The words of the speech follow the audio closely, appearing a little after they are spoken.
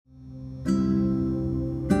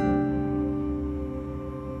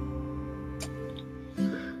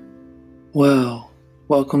Well,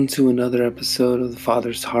 welcome to another episode of The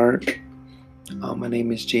Father's Heart. My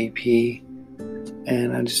name is JP,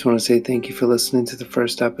 and I just want to say thank you for listening to the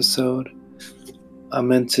first episode. I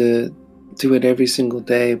meant to do it every single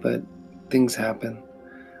day, but things happen.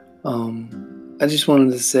 I just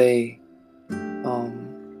wanted to say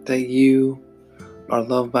that you are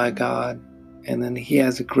loved by God, and then He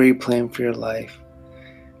has a great plan for your life.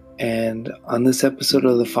 And on this episode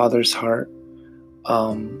of The Father's Heart,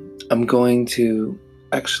 I'm going to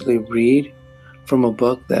actually read from a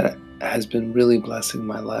book that has been really blessing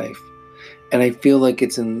my life. And I feel like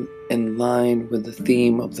it's in line with the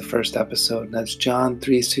theme of the first episode. And that's John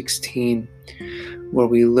 3:16, where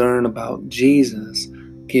we learn about Jesus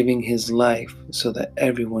giving his life so that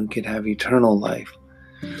everyone could have eternal life.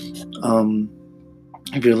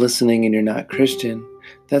 If you're listening and you're not Christian,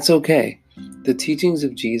 that's okay. The teachings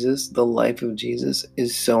of Jesus, the life of Jesus,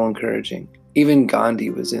 is so encouraging. Even Gandhi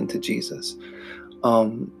was into Jesus.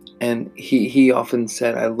 And he often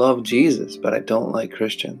said, I love Jesus, but I don't like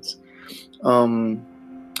Christians.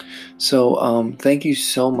 So thank you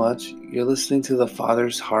so much. You're listening to The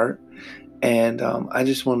Father's Heart. And I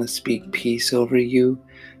just want to speak peace over you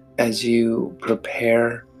as you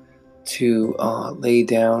prepare to lay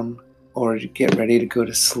down or get ready to go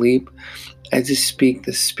to sleep. I just speak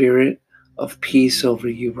the spirit of peace over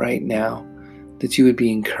you right now, that you would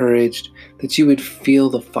be encouraged, that you would feel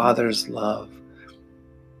the Father's love,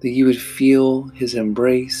 that you would feel his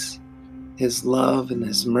embrace, his love and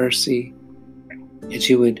his mercy, that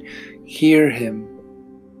you would hear him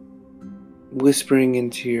whispering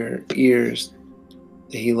into your ears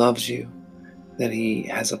that he loves you, that he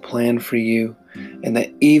has a plan for you, and that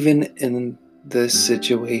even in this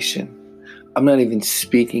situation, I'm not even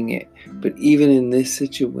speaking it, but even in this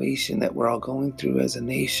situation that we're all going through as a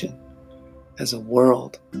nation, as a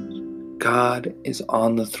world, God is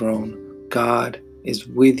on the throne. God is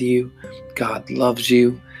with you. God loves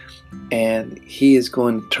you. And he is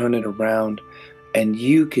going to turn it around. And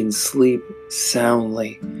you can sleep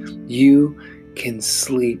soundly. You can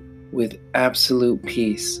sleep with absolute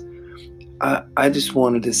peace. I just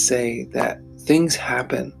wanted to say that things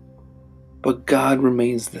happen, but God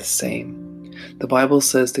remains the same. The Bible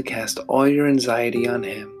says to cast all your anxiety on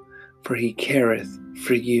him, for he careth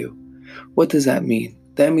for you. What does that mean?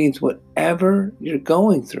 That means whatever you're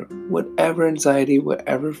going through, whatever anxiety,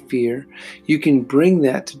 whatever fear, you can bring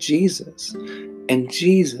that to Jesus. And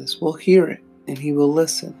Jesus will hear it and he will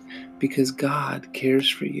listen, because God cares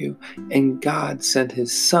for you. And God sent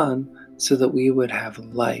his Son so that we would have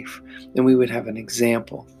life and we would have an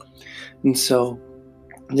example. And so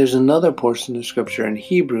there's another portion of scripture in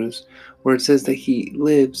Hebrews where it says that he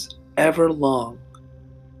lives ever long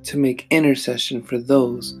to make intercession for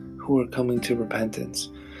those who are coming to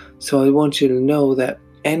repentance. So I want you to know that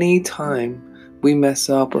anytime we mess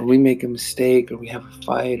up or we make a mistake or we have a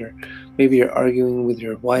fight, or maybe you're arguing with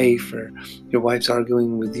your wife or your wife's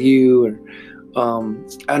arguing with you, or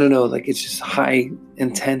I don't know, like it's just high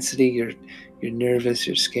intensity, you're nervous,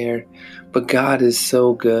 you're scared, but God is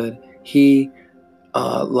so good. He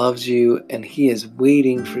loves you, and he is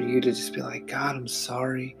waiting for you to just be like, God, I'm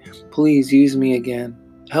sorry. Please use me again.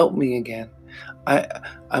 Help me again.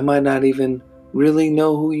 I might not even really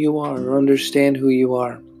know who you are or understand who you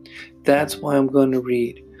are. That's why I'm going to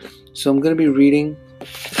read. So I'm going to be reading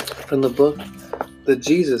from the book, The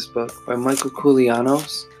Jesus Book by Michael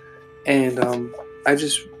Koulianos. And I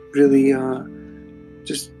just really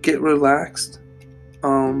just get relaxed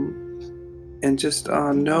and just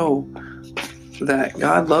know that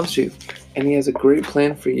God loves you and he has a great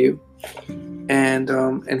plan for you.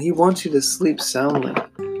 And he wants you to sleep soundly.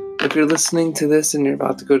 If you're listening to this and you're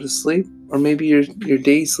about to go to sleep, or maybe you're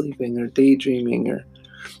day sleeping or daydreaming, or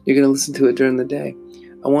you're going to listen to it during the day,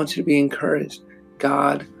 I want you to be encouraged.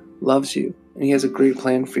 God loves you and he has a great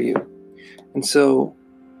plan for you. And so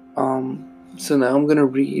now I'm going to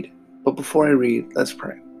read. But before I read, let's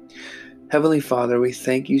pray. Heavenly Father, we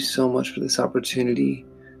thank you so much for this opportunity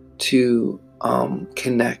to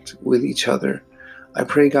connect with each other. I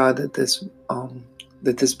pray, God, that this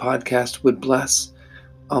podcast would bless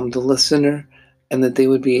the listener, and that they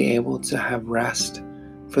would be able to have rest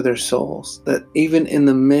for their souls. That even in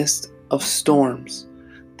the midst of storms,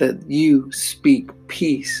 that you speak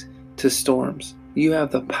peace to storms. You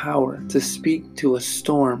have the power to speak to a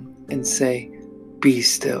storm and say, be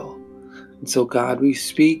still. And so, God, we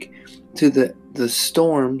speak to the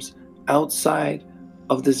storms outside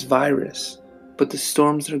of this virus, but the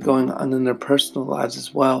storms that are going on in their personal lives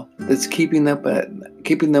as well, that's keeping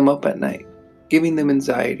them up at night, giving them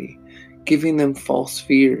anxiety, giving them false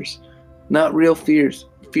fears, not real fears,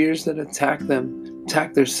 fears that attack them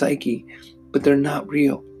attack their psyche, but they're not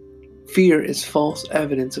real. Fear is false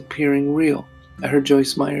evidence appearing real. I heard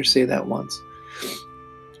Joyce Meyer say that once.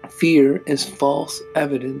 Fear is false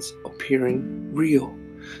evidence appearing real.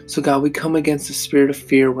 So God, we come against the spirit of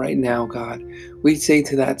fear right now, God. We say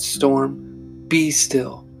to that storm, be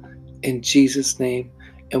still in Jesus' name.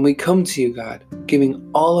 And we come to you, God, giving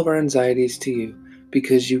all of our anxieties to you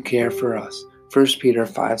because you care for us. 1 Peter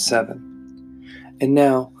 5:7. And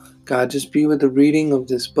now, God, just be with the reading of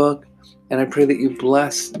this book. And I pray that you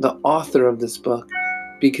bless the author of this book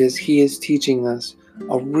because he is teaching us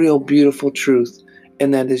a real beautiful truth.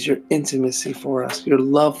 And that is your intimacy for us, your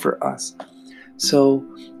love for us. So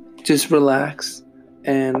just relax.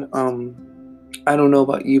 And I don't know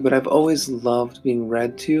about you, but I've always loved being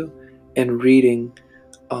read to and reading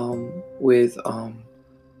with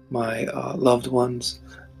my loved ones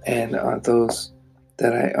and those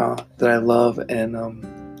that I love.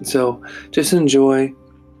 And so just enjoy,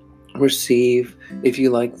 receive. If you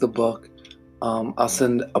like the book,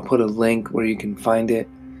 I'll put a link where you can find it.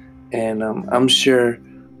 And I'm sure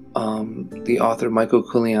the author, Michael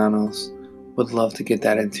Koulianos, would love to get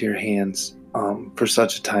that into your hands for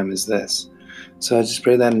such a time as this. So I just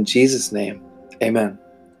pray that in Jesus' name. Amen.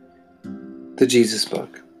 The Jesus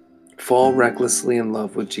Book. Fall Recklessly in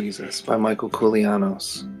Love with Jesus by Michael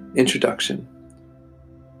Koulianos. Introduction.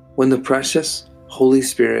 When the precious Holy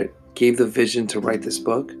Spirit gave the vision to write this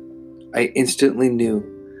book, I instantly knew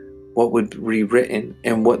what would be written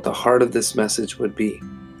and what the heart of this message would be.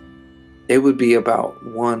 It would be about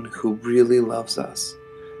one who really loves us,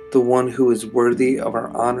 the one who is worthy of our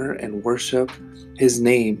honor and worship. His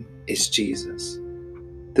name is Jesus.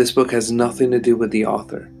 This book has nothing to do with the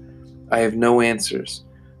author. I have no answers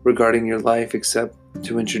regarding your life except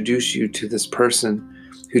to introduce you to this person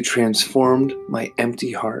who transformed my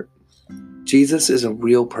empty heart. Jesus is a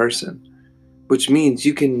real person, which means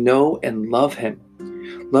you can know and love him.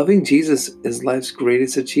 Loving Jesus is life's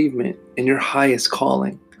greatest achievement and your highest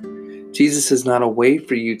calling. Jesus is not a way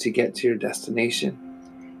for you to get to your destination.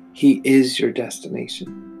 He is your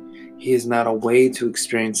destination. He is not a way to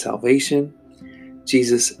experience salvation.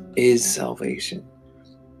 Jesus is salvation.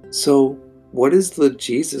 So, what is the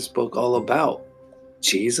Jesus book all about?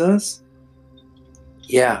 Jesus?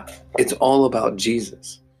 Yeah, it's all about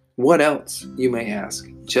Jesus. What else, you may ask?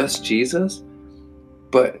 Just Jesus?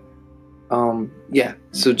 But,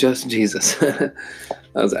 so just Jesus. I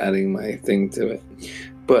was adding my thing to it.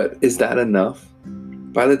 But is that enough?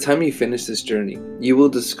 By the time you finish this journey, you will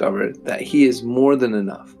discover that he is more than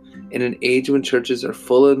enough. In an age when churches are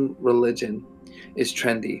full and religion is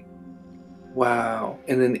trendy. Wow.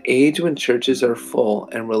 In an age when churches are full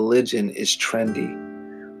and religion is trendy,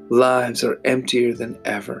 lives are emptier than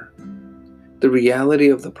ever. The reality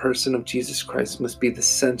of the person of Jesus Christ must be the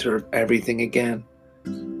center of everything again.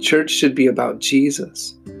 Church should be about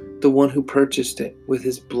Jesus, the one who purchased it with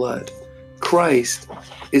his blood. Christ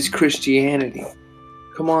is Christianity.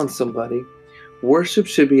 Come on, somebody. Worship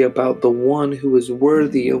should be about the one who is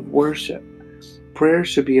worthy of worship. Prayer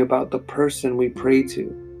should be about the person we pray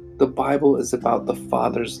to. The Bible is about the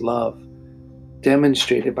Father's love,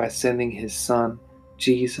 demonstrated by sending his Son,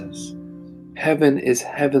 Jesus. Heaven is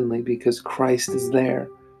heavenly because Christ is there.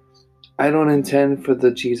 I don't intend for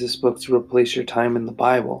the Jesus book to replace your time in the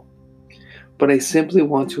Bible, but I simply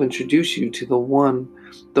want to introduce you to the one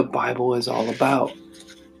the Bible is all about.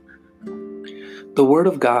 The Word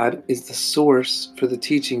of God is the source for the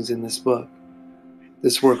teachings in this book.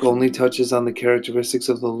 This work only touches on the characteristics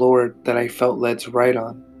of the Lord that I felt led to write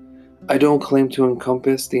on. I don't claim to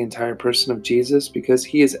encompass the entire person of Jesus because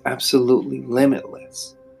he is absolutely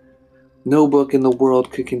limitless. No book in the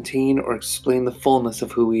world could contain or explain the fullness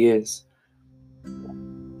of who he is.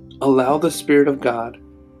 Allow the Spirit of God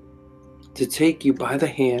to take you by the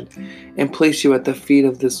hand and place you at the feet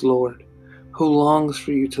of this Lord, who longs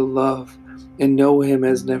for you to love and know him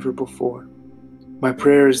as never before. My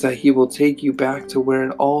prayer is that he will take you back to where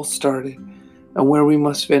it all started and where we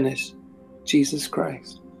must finish, Jesus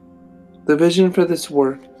Christ. The vision for this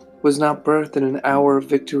work was not birthed in an hour of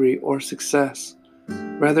victory or success,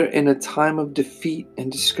 rather in a time of defeat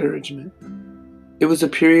and discouragement. It was a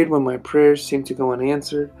period when my prayers seemed to go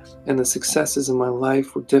unanswered and the successes in my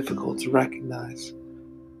life were difficult to recognize.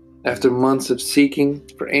 After months of seeking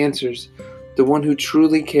for answers, the one who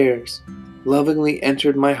truly cares lovingly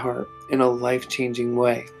entered my heart in a life-changing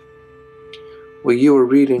way. What you are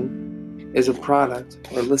reading is a product,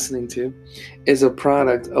 or listening to, is a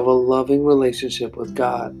product of a loving relationship with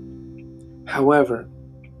God. However,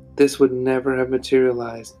 this would never have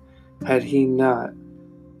materialized had he not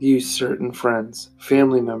used certain friends,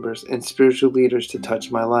 family members, and spiritual leaders to touch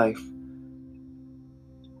my life.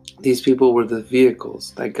 These people were the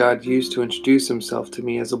vehicles that God used to introduce himself to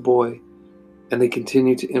me as a boy, and they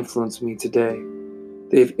continue to influence me today.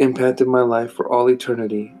 They've impacted my life for all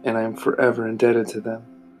eternity, and I am forever indebted to them.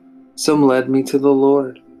 Some led me to the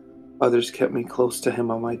Lord. Others kept me close to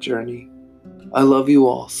him on my journey. I love you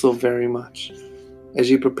all so very much. As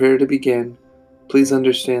you prepare to begin, please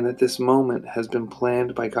understand that this moment has been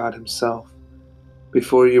planned by God himself.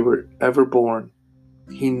 Before you were ever born,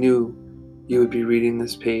 he knew you would be reading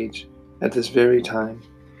this page at this very time.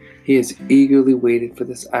 He has eagerly waited for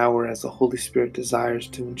this hour as the Holy Spirit desires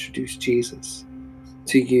to introduce Jesus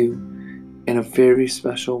to you in a very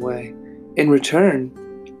special way. In return,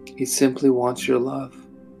 he simply wants your love.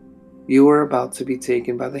 You are about to be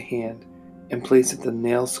taken by the hand and placed at the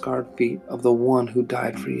nail-scarred feet of the one who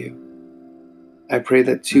died for you. I pray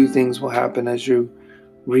that two things will happen as you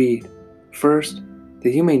read. First,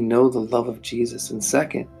 that you may know the love of Jesus, and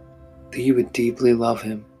second, that you would deeply love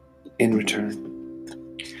him in return.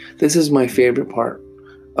 This is my favorite part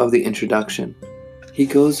of the introduction. He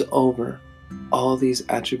goes over all these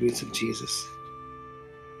attributes of Jesus.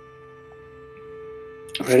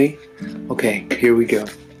 Ready? Okay, here we go.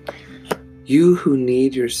 You who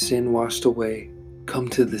need your sin washed away, come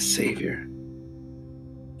to the Savior.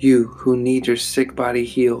 You who need your sick body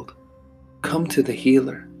healed, come to the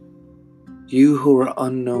healer. You who are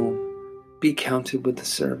unknown, be counted with the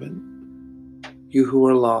servant. You who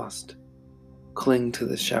are lost, cling to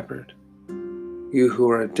the shepherd. You who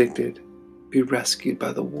are addicted, be rescued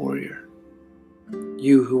by the warrior.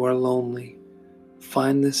 You who are lonely,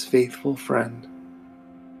 find this faithful friend.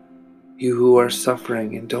 You who are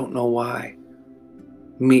suffering and don't know why,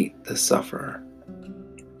 meet the sufferer.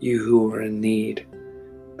 You who are in need,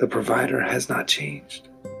 the provider has not changed.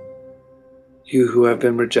 You who have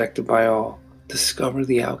been rejected by all, discover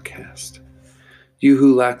the outcast. You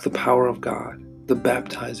who lack the power of God, the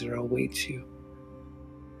baptizer awaits you.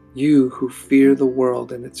 You who fear the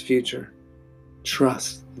world and its future,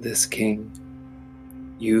 trust this King.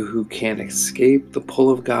 You who can't escape the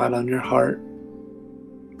pull of God on your heart,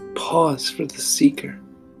 pause for the seeker.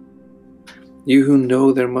 You who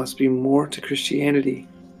know there must be more to Christianity,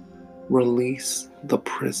 release the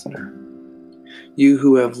prisoner. You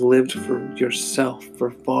who have lived for yourself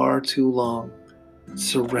for far too long,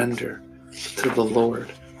 surrender to the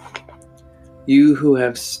Lord. You who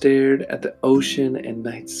have stared at the ocean and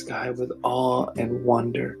night sky with awe and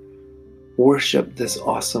wonder, worship this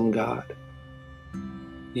awesome God.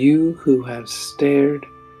 You who have stared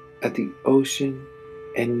at the ocean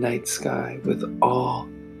and night sky with awe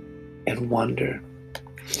and wonder,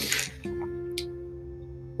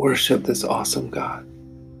 worship this awesome God.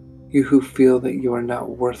 You who feel that you are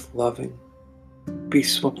not worth loving, be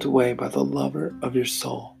swept away by the lover of your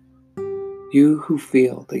soul. You who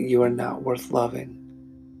feel that you are not worth loving,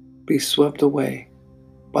 be swept away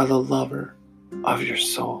by the lover of your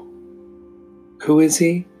soul. Who is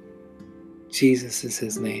he? Jesus is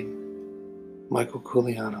his name. Michael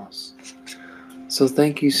Koulianos. So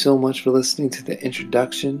thank you so much for listening to the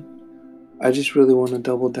introduction. I just really want to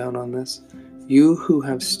double down on this. You who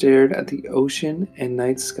have stared at the ocean and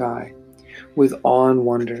night sky with awe and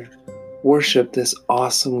wonder, worship this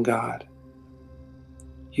awesome God.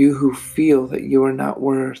 You who feel that you are not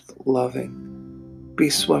worth loving, be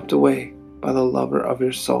swept away by the lover of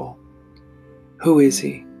your soul. Who is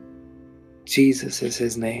he? Jesus is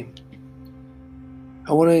his name.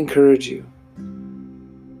 I want to encourage you.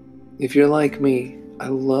 If you're like me, I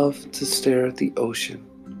love to stare at the ocean.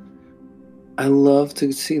 I love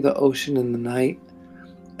to see the ocean in the night.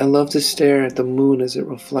 I love to stare at the moon as it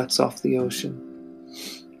reflects off the ocean.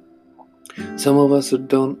 Some of us are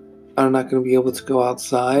not going to be able to go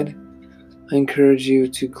outside. I encourage you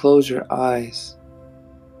to close your eyes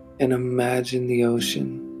and imagine the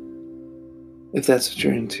ocean, if that's what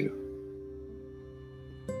you're into.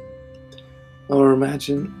 Or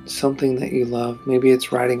imagine something that you love. Maybe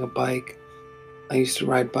it's riding a bike. I used to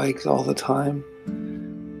ride bikes all the time.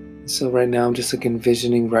 So right now I'm just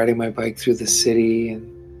envisioning riding my bike through the city and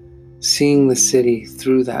seeing the city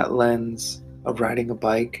through that lens of riding a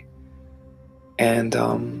bike. And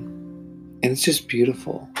it's just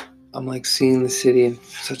beautiful. I'm like seeing the city in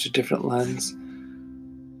such a different lens.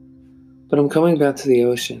 But I'm coming back to the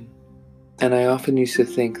ocean. And I often used to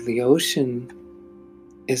think the ocean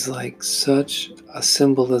is like such a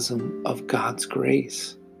symbolism of God's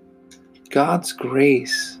grace. God's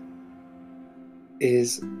grace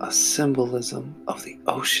is a symbolism of the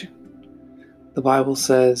ocean. The Bible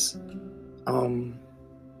says,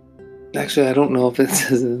 actually I don't know if it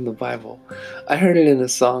says it in the Bible. I heard it in a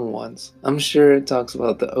song once. I'm sure it talks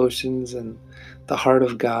about the oceans and the heart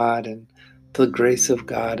of God and the grace of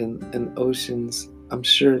God in oceans. I'm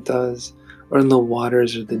sure it does. Or in the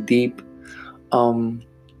waters or the deep.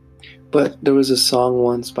 But there was a song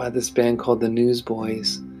once by this band called the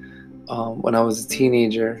Newsboys when I was a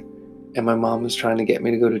teenager, and my mom was trying to get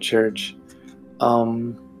me to go to church.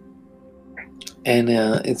 And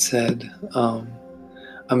it said,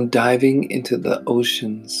 I'm diving into the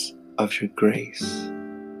oceans of your grace.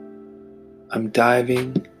 I'm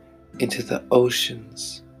diving into the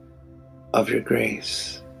oceans of your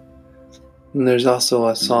grace. And there's also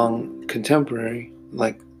a song contemporary,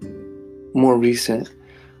 like more recent,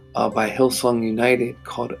 by Hillsong United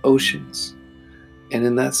called Oceans. And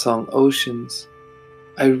in that song, Oceans,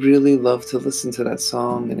 I really love to listen to that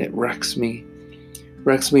song, and it wrecks me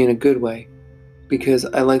in a good way, because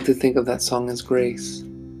I like to think of that song as grace.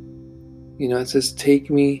 You know, it says, take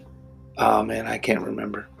me, oh man, I can't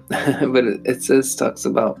remember. But it says,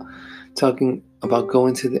 talking about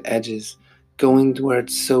going to the edges, going to where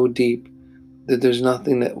it's so deep that there's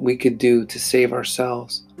nothing that we could do to save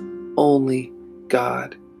ourselves. Only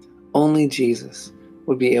God, only Jesus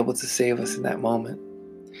would be able to save us in that moment.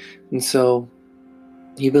 And so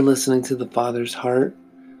you've been listening to the Father's heart,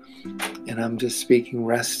 and I'm just speaking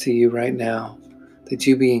rest to you right now, that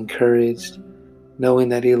you be encouraged, knowing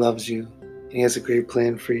that He loves you and He has a great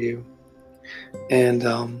plan for you. And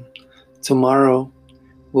tomorrow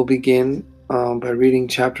we'll begin by reading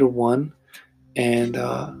chapter 1, and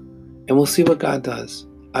we'll see what God does.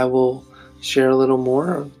 I will share a little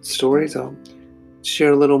more stories. I'll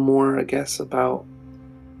share a little more, I guess, about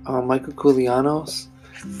Michael Koulianos,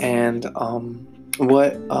 and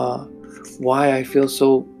why I feel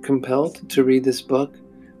so compelled to read this book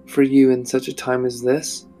for you in such a time as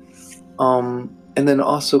this. And then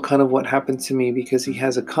also kind of what happened to me, because he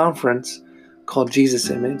has a conference called Jesus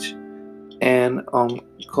Image, and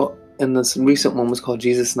this recent one was called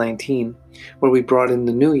Jesus 19, where we brought in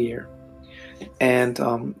the new year. And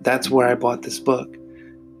that's where I bought this book.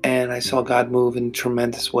 And I saw God move in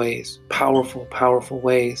tremendous ways, powerful, powerful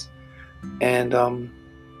ways. And I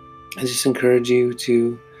just encourage you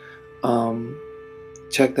to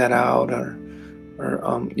check that out, or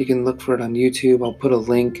you can look for it on YouTube. I'll put a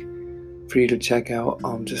link for you to check out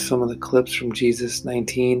just some of the clips from Jesus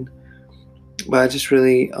 19. But I just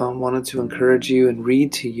really wanted to encourage you and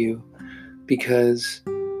read to you, because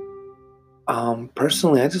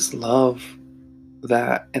personally I just love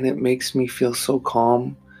that, and it makes me feel so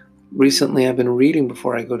calm. Recently I've been reading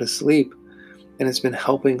before I go to sleep, and it's been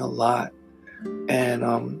helping a lot. And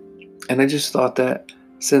I just thought that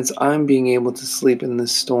since I'm being able to sleep in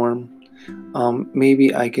this storm,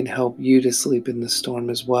 maybe I can help you to sleep in the storm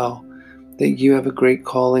as well. That you have a great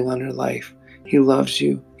calling on your life. He loves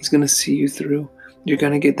you. He's going to see you through. You're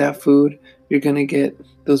going to get that food. You're going to get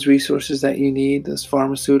those resources that you need, those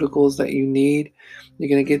pharmaceuticals that you need. You're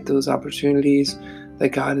going to get those opportunities that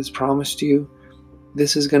God has promised you.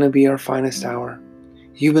 This is going to be our finest hour.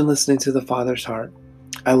 You've been listening to the Father's Heart.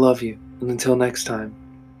 I love you. And until next time,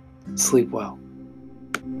 sleep well.